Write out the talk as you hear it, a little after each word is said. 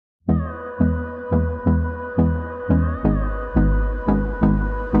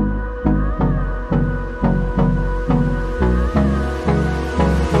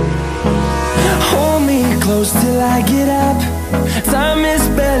I get up. Time is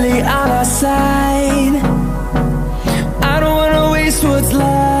barely on our side. I don't wanna waste what's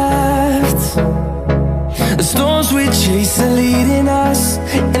left. The storms we chase are leading us,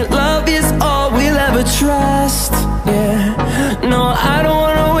 and love is all we'll ever trust. Yeah, no, I don't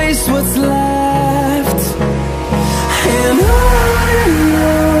wanna waste what's left. And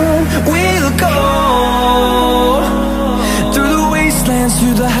on we'll go, through the wastelands,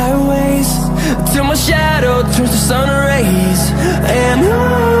 through the highways, till my shadow turns to sun rays. And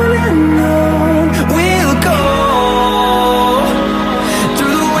on we'll go,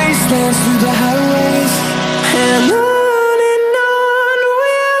 through the wastelands, through the highways, and on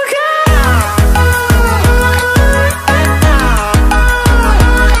we'll go.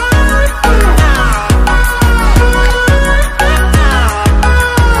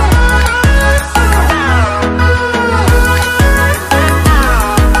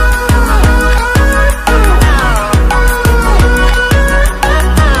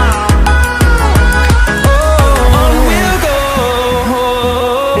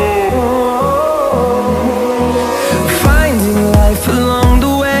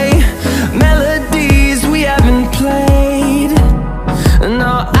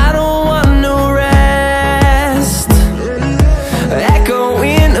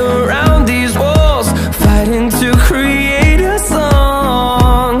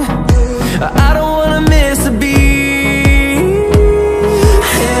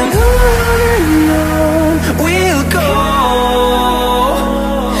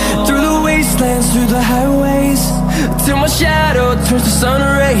 Through the highways, till my shadow turns to sun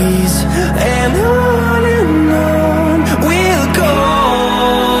rays. And on we'll go,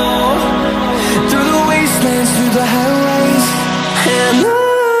 through the wastelands, through the highways, and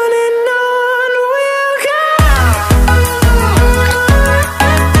on we'll go.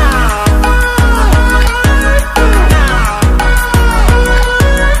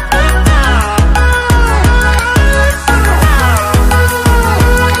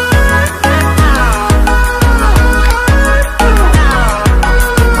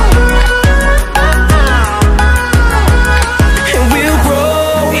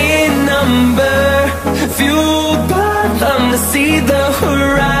 See the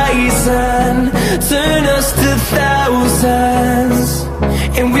horizon turn us to thousands,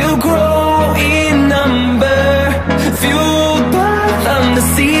 and we'll grow in number, fueled by them. To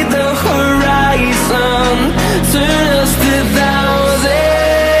see the horizon turn us to thousands,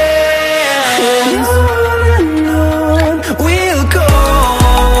 and on we'll go,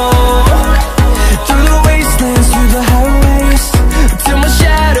 through the wastelands, through the highways, till my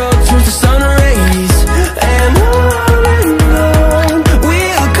shadow turns to sun rays. And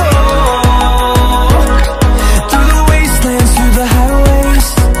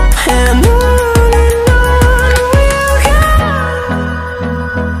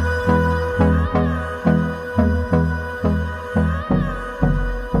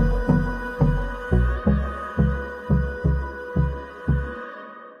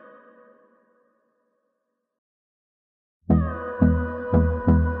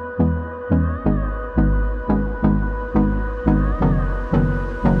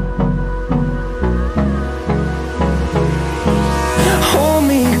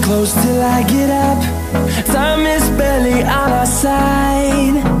close till I get up. Time is barely on our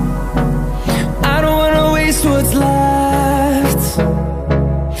side. I don't wanna waste what's left.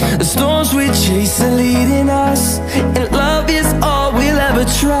 The storms we chase are leading us.